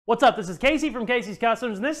What's up? This is Casey from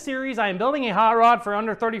Caseyscustoms. In this series, I am building a hot rod for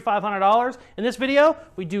under $3,500. In this video,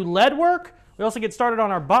 we do lead work, we also get started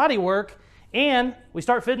on our body work, and we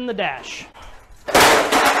start fitting the dash.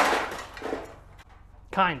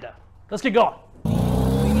 Kinda. Let's get going.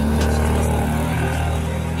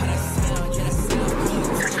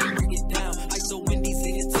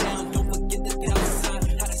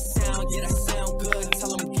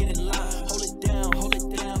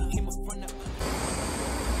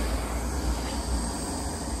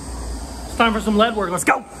 Time for some lead work. Let's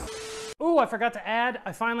go. Ooh, I forgot to add,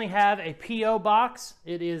 I finally have a P.O. box.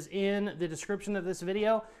 It is in the description of this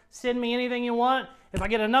video. Send me anything you want. If I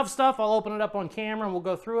get enough stuff, I'll open it up on camera and we'll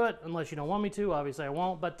go through it, unless you don't want me to. Obviously, I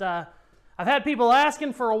won't. But I've had people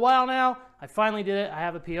asking for a while now. I finally did it. I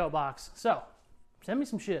have a P.O. box. So, send me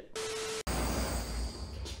some shit.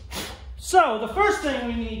 So, the first thing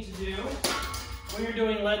we need to do when you're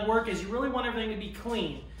doing lead work is you really want everything to be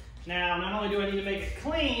clean. Now, not only do I need to make it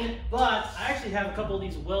clean, but I actually have a couple of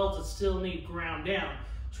these welds that still need ground down.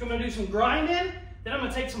 So I'm going to do some grinding, then I'm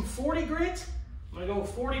going to take some 40 grit. I'm going to go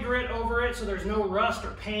with 40 grit over it so there's no rust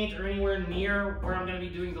or paint or anywhere near where I'm going to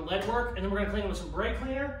be doing the lead work. And then we're going to clean it with some brake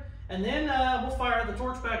cleaner. And then we'll fire the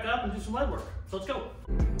torch back up and do some lead work. So let's go.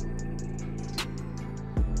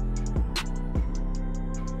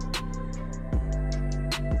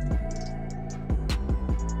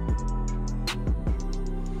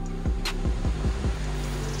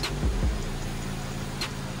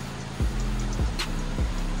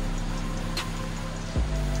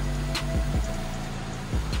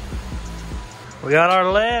 We got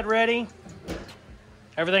our lead ready.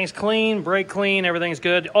 Everything's clean, brake clean, everything's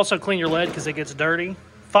good. Also clean your lead because it gets dirty.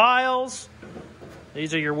 Files.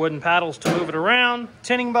 These are your wooden paddles to move it around.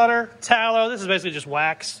 Tinning butter, tallow. This is basically just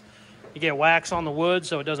wax. You get wax on the wood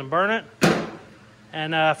so it doesn't burn it.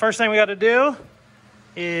 And first thing we got to do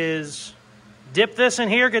is dip this in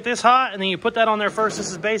here, get this hot, and then you put that on there first.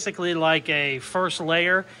 This is basically like a first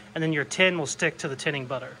layer, and then your tin will stick to the tinning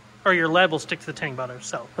butter. Or your lead will stick to the tinning butter.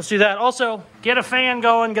 So let's do that. Also, get a fan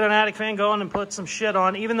going, get an attic fan going, and put some shit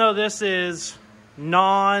on. Even though this is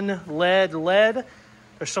non-lead lead,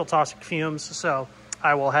 there's still toxic fumes. So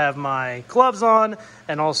I will have my gloves on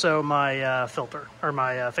and also my filter, or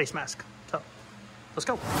my face mask. So let's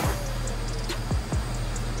go.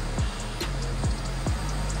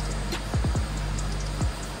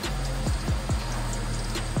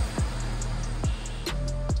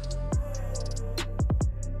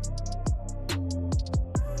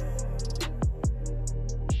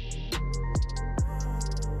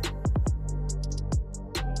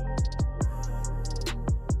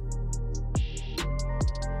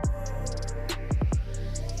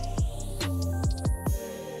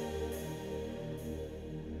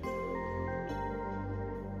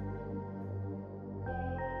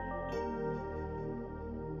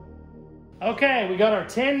 Okay, we got our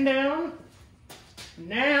tin down.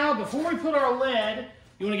 Now, before we put our lead,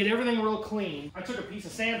 you want to get everything real clean. I took a piece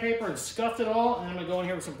of sandpaper and scuffed it all, and I'm going to go in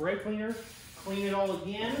here with some brake cleaner, clean it all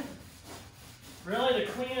again. Really,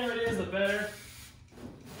 the cleaner it is, the better.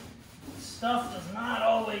 Stuff does not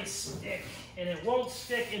always stick, and it won't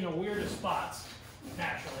stick in the weirdest spots,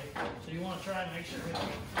 naturally. So you want to try and make sure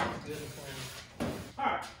everything's good and clean. All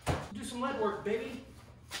right, do some lead work, baby.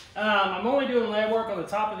 I'm only doing lead work on the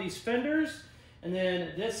top of these fenders and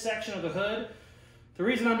then this section of the hood. The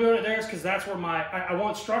reason I'm doing it there is because that's where I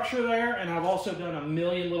want structure there, and I've also done a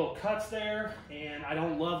million little cuts there, and I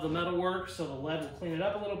don't love the metal work, so the lead will clean it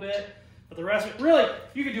up a little bit. But the rest of it, really,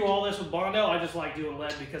 you could do all this with Bondo. I just like doing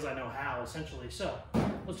lead because I know how, essentially. So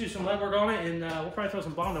let's do some lead work on it, and we'll probably throw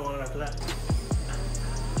some Bondo on it after that.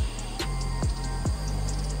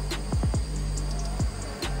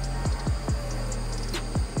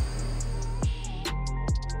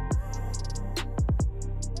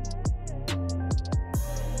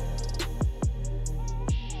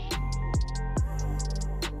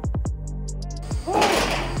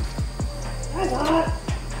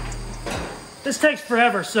 This takes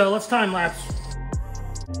forever, so let's time lapse.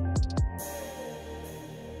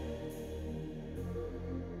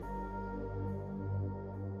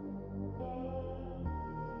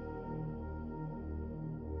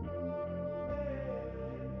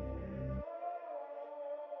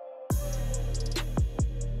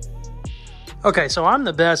 Okay, so I'm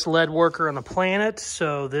the best lead worker on the planet,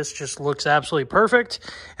 so this just looks absolutely perfect,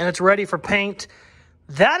 and it's ready for paint.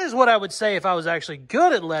 That is what I would say if I was actually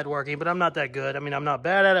good at lead working, but I'm not that good. I mean, I'm not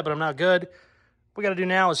bad at it, but I'm not good. What we got to do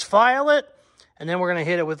now is file it, and then we're going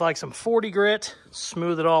to hit it with like some 40 grit,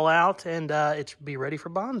 smooth it all out, and it's be ready for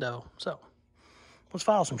Bondo. So let's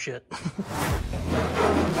file some shit.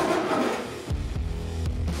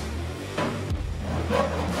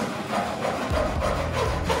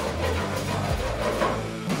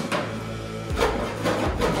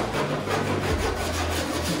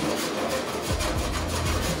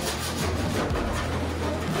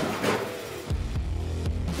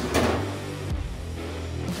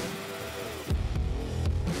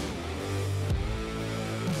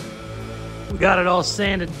 Got it all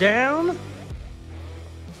sanded down.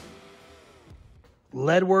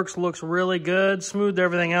 Leadworks looks really good. Smoothed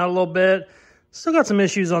everything out a little bit. Still got some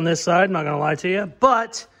issues on this side, not gonna lie to you,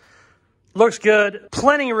 but looks good.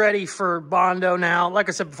 Plenty ready for Bondo now. Like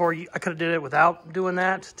I said before, I could have did it without doing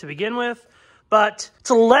that to begin with, but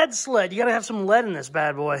it's a lead sled. You gotta have some lead in this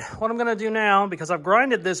bad boy. What I'm gonna do now, because I've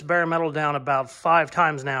grinded this bare metal down about 5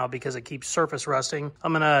 times now because it keeps surface rusting,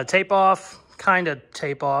 I'm gonna tape off, kind of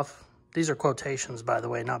tape off. These are quotations, by the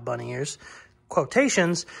way, not bunny ears.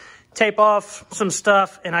 Quotations. Tape off some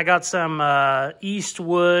stuff, and I got some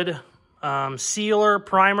Eastwood sealer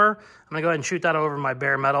primer. I'm gonna go ahead and shoot that over my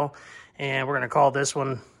bare metal, and we're gonna call this one,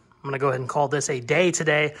 I'm gonna go ahead and call this a day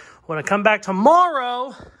today. When I come back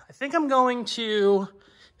tomorrow, I think I'm going to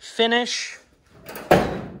finish.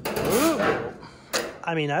 Ooh,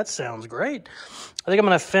 I mean, that sounds great. I think I'm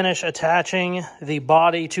gonna finish attaching the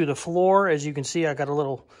body to the floor. As you can see, I got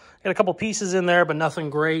a couple pieces in there, but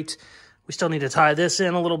nothing great. We still need to tie this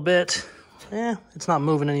in a little bit. It's not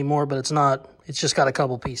moving anymore, but it's just got a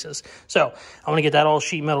couple pieces. So I'm gonna get that all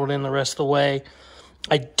sheet metaled in the rest of the way.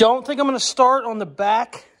 I don't think I'm gonna start on the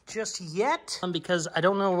back just yet because I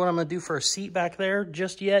don't know what I'm gonna do for a seat back there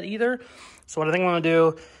just yet either. So what I think I'm gonna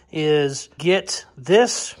do is get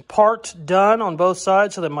this part done on both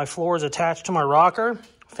sides so that my floor is attached to my rocker,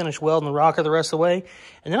 finish welding the rocker the rest of the way.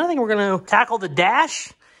 And then I think we're gonna tackle the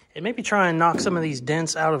dash and maybe try and knock some of these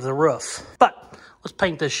dents out of the roof. But let's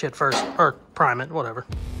paint this shit first, or prime it, whatever.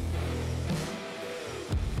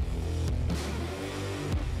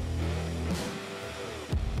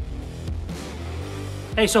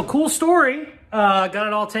 Hey, so cool story. Got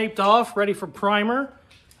it all taped off, ready for primer.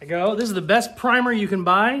 I go, this is the best primer you can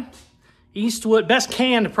buy. Eastwood, best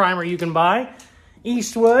canned primer you can buy.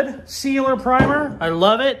 Eastwood sealer primer, I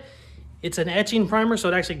love it. It's an etching primer, so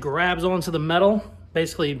it actually grabs onto the metal.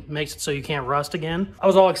 Basically makes it so you can't rust again. I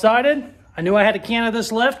was all excited. I knew I had a can of this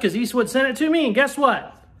left because Eastwood sent it to me, and guess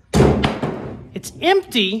what? It's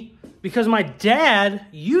empty because my dad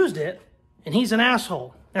used it, and he's an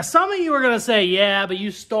asshole. Now, some of you are gonna say, yeah, but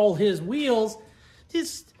you stole his wheels.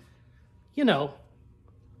 Just, you know,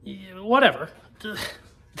 whatever.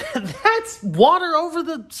 That's water over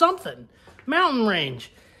the something. Mountain range.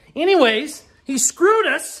 Anyways, he screwed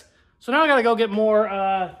us, so now I gotta go get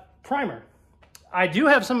more primer. I do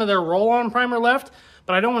have some of their roll-on primer left,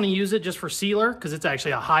 but I don't want to use it just for sealer because it's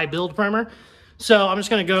actually a high build primer. So I'm just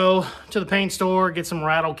going to go to the paint store, get some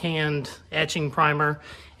rattle canned etching primer,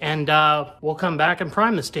 and we'll come back and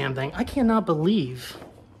prime this damn thing. I cannot believe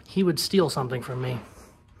he would steal something from me.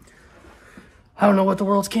 I don't know what the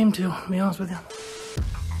world's came to be honest with you.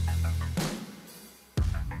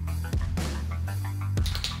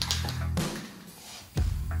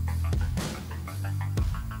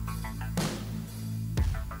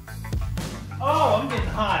 Oh, I'm getting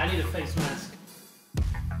hot. I need a face mask.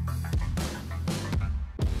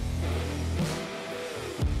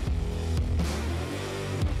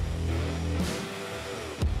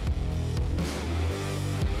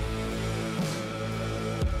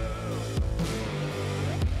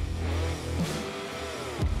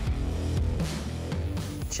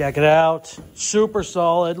 Check it out. Super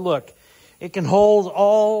solid. Look, it can hold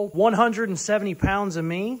all 170 pounds of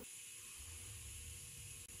me.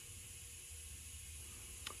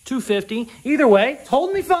 250. Either way, it's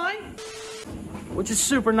holding me fine, which is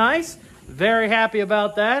super nice. Very happy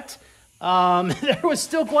about that. There was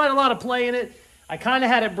still quite a lot of play in it. I kind of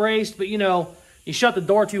had it braced, but you know, you shut the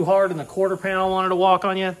door too hard and the quarter panel wanted to walk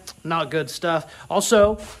on you. Not good stuff.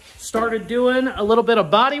 Also, started doing a little bit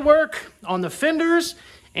of body work on the fenders,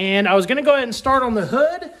 and I was gonna go ahead and start on the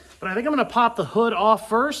hood, but I think I'm gonna pop the hood off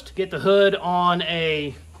first, get the hood on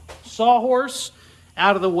a sawhorse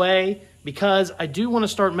out of the way, because I do want to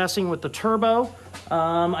start messing with the turbo.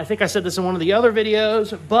 I think I said this in one of the other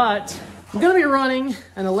videos, but I'm going to be running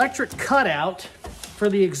an electric cutout for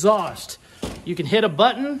the exhaust. You can hit a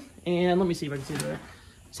button, and let me see if I can see there.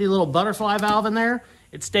 See the little butterfly valve in there?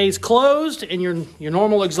 It stays closed, and your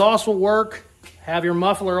normal exhaust will work. Have your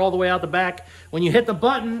muffler all the way out the back. When you hit the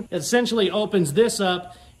button, it essentially opens this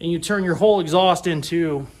up, and you turn your whole exhaust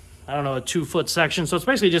into, I don't know, a 2-foot section. So it's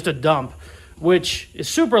basically just a dump, which is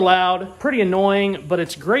super loud, pretty annoying, but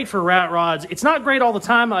it's great for rat rods. It's not great all the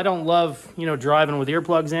time. I don't love, you know, driving with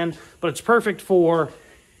earplugs in, but it's perfect for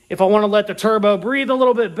if I want to let the turbo breathe a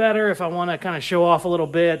little bit better, if I want to kind of show off a little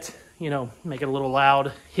bit, you know, make it a little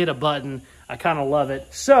loud, hit a button. I kind of love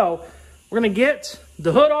it. So we're going to get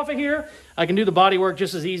the hood off of here. I can do the body work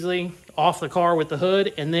just as easily off the car with the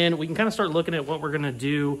hood, and then we can kind of start looking at what we're going to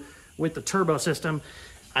do with the turbo system.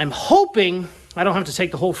 I'm hoping I don't have to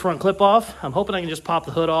take the whole front clip off. I'm hoping I can just pop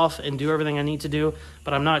the hood off and do everything I need to do,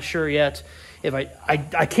 but I'm not sure yet. If I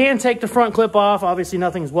can take the front clip off. Obviously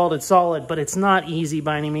nothing's welded solid, but it's not easy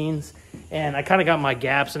by any means. And I kind of got my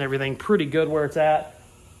gaps and everything pretty good where it's at.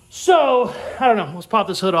 So, I don't know, let's pop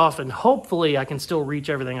this hood off and hopefully I can still reach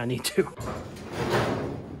everything I need to.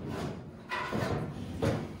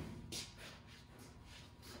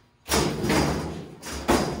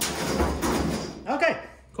 Okay,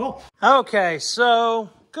 cool. Okay, so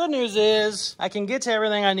good news is I can get to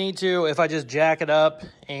everything I need to if I just jack it up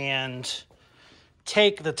and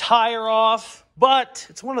take the tire off. But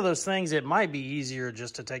it's one of those things, it might be easier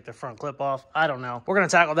just to take the front clip off. I don't know. We're going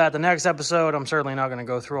to tackle that the next episode. I'm certainly not going to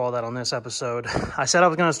go through all that on this episode. I said I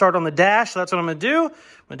was going to start on the dash, so that's what I'm going to do. I'm going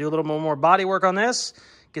to do a little more body work on this,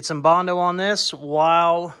 get some Bondo on this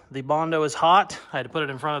while the Bondo is hot. I had to put it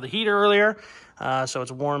in front of the heater earlier, so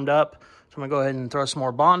it's warmed up. So I'm going to go ahead and throw some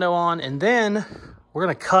more Bondo on, and then we're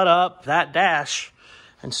going to cut up that dash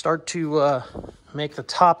and start to make the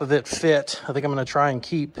top of it fit. I think I'm going to try and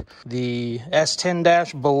keep the S10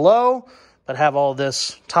 dash below, but have all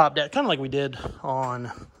this top dash, kind of like we did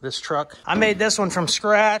on this truck. I made this one from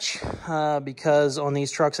scratch because on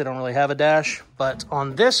these trucks, they don't really have a dash. But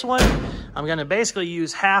on this one, I'm going to basically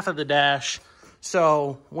use half of the dash.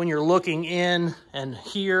 So when you're looking in and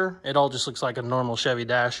here, it all just looks like a normal Chevy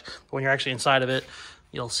dash. But when you're actually inside of it,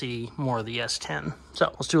 you'll see more of the S10. So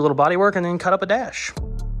let's do a little body work and then cut up a dash.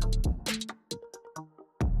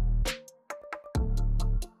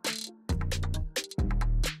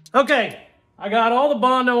 Okay, I got all the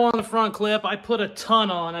Bondo on the front clip. I put a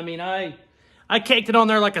ton on. I mean, I caked it on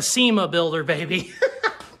there like a SEMA builder, baby.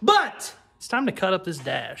 But it's time to cut up this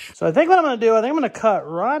dash. So I think what I'm going to do, I think I'm going to cut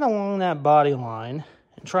right along that body line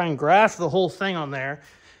and try and graft the whole thing on there.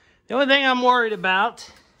 The only thing I'm worried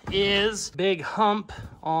about is big hump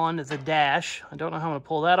on the dash. I don't know how I'm going to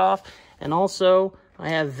pull that off. And also, I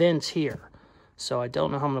have vents here. So I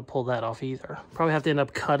don't know how I'm going to pull that off either. Probably have to end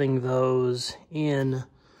up cutting those in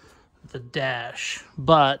the dash,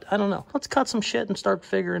 but I don't know. Let's cut some shit and start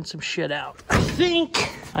figuring some shit out. I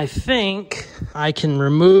think I can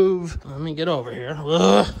remove, let me get over here.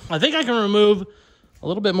 Ugh. I think I can remove a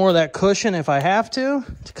little bit more of that cushion if I have to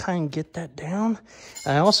kind of get that down.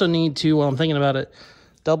 And I also need to, while I'm thinking about it,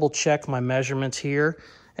 double check my measurements here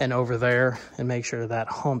and over there and make sure that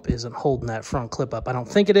hump isn't holding that front clip up. I don't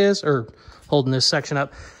think it is, or holding this section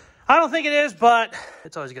up. I don't think it is, but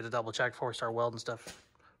it's always good to double check before we start welding stuff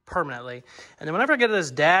permanently. And then whenever I get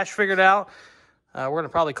this dash figured out, we're going to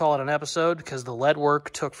probably call it an episode because the lead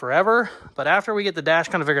work took forever. But after we get the dash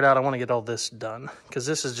kind of figured out, I want to get all this done because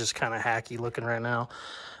this is just kind of hacky looking right now.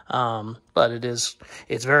 But it's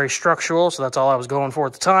very structural, so that's all I was going for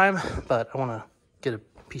at the time. But I want to get a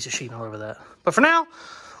piece of sheet all over that. But for now,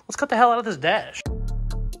 let's cut the hell out of this dash.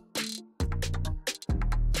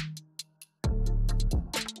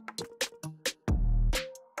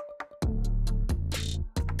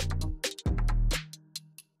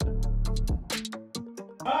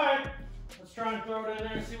 Alright, let's try and throw it in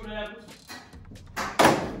there and see what happens.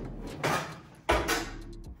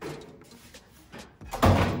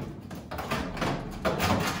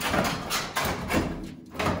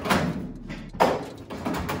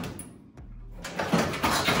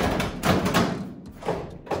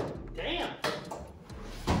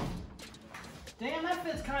 Damn, that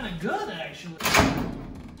fits kind of good actually.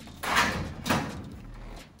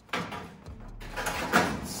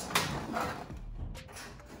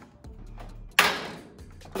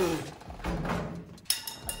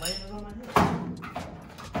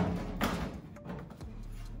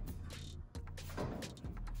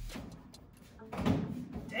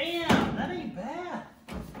 Damn, that ain't bad.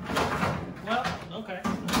 Well, okay.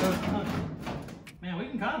 Man, we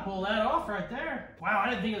can kind of pull that off right there. Wow, I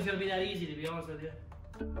didn't think it was going to be that easy, to be honest with you.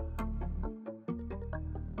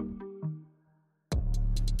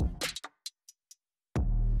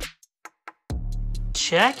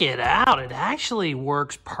 Check it out. It actually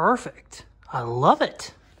works perfect. I love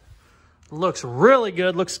it. Looks really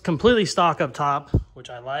good. Looks completely stock up top, which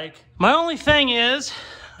I like. My only thing is,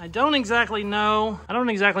 I don't exactly know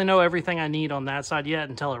everything I need on that side yet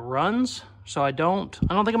until it runs. So I don't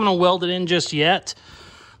think I'm going to weld it in just yet.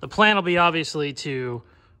 The plan will be obviously to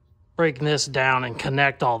break this down and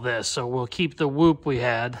connect all this. So we'll keep the whoop we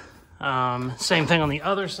had. Same thing on the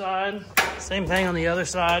other side. Same thing on the other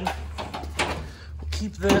side. We'll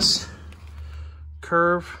keep this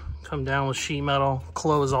curve, come down with sheet metal,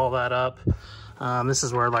 close all that up. This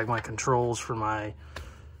is where like my controls for my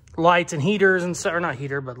lights and heaters and stuff, or not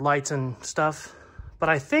heater, but lights and stuff but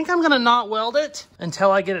I think I'm gonna not weld it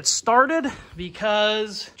until I get it started,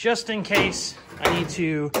 because just in case I need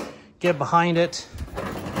to get behind it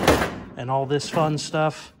and all this fun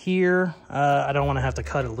stuff here, I don't want to have to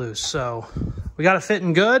cut it loose. So we got it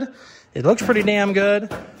fitting good. It looks pretty damn good,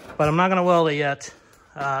 but I'm not going to weld it yet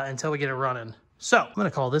until we get it running. So I'm going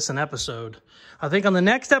to call this an episode. I think on the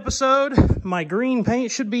next episode, my green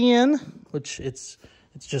paint should be in, which it's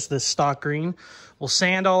just this stock green. We'll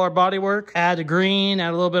sand all our bodywork, add the green, add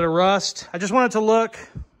a little bit of rust. I just want it to look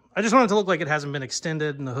like it hasn't been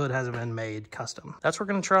extended and the hood hasn't been made custom. That's what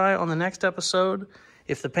we're going to try on the next episode.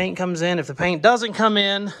 If the paint comes in, if the paint doesn't come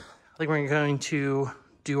in, I think we're going to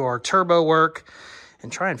do our turbo work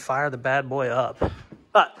and try and fire the bad boy up.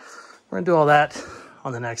 But we're going to do all that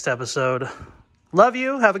on the next episode. Love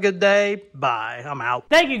you. Have a good day. Bye. I'm out.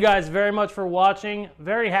 Thank you guys very much for watching.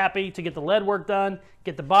 Very happy to get the lead work done,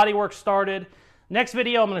 get the body work started. Next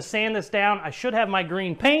video, I'm going to sand this down. I should have my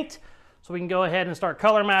green paint, so we can go ahead and start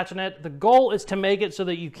color matching it. The goal is to make it so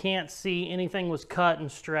that you can't see anything was cut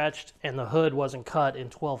and stretched and the hood wasn't cut in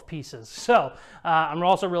 12 pieces. So I'm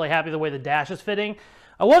also really happy the way the dash is fitting.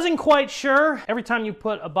 I wasn't quite sure. Every time you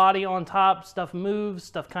put a body on top, stuff moves,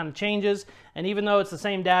 stuff kind of changes. And even though it's the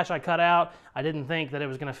same dash I cut out, I didn't think that it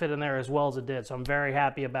was going to fit in there as well as it did. So I'm very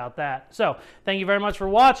happy about that. So thank you very much for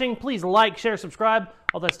watching. Please like, share, subscribe,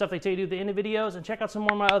 all that stuff they tell you to do at the end of videos, and check out some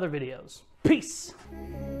more of my other videos. Peace.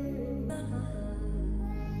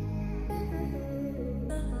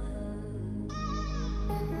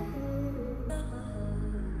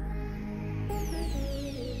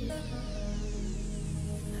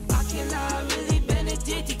 I've really been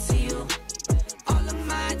addicted to you. All of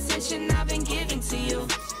my attention I've been giving to you.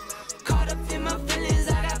 Caught up in my feelings,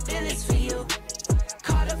 I got feelings for you.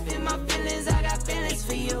 Caught up in my feelings, I got feelings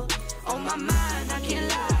for you. On my mind, I can't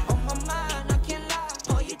lie. On my mind, I can't lie.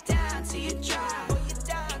 Pull you down till you dry. Pull you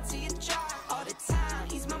down till you dry. All the time,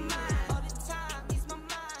 ease my mind.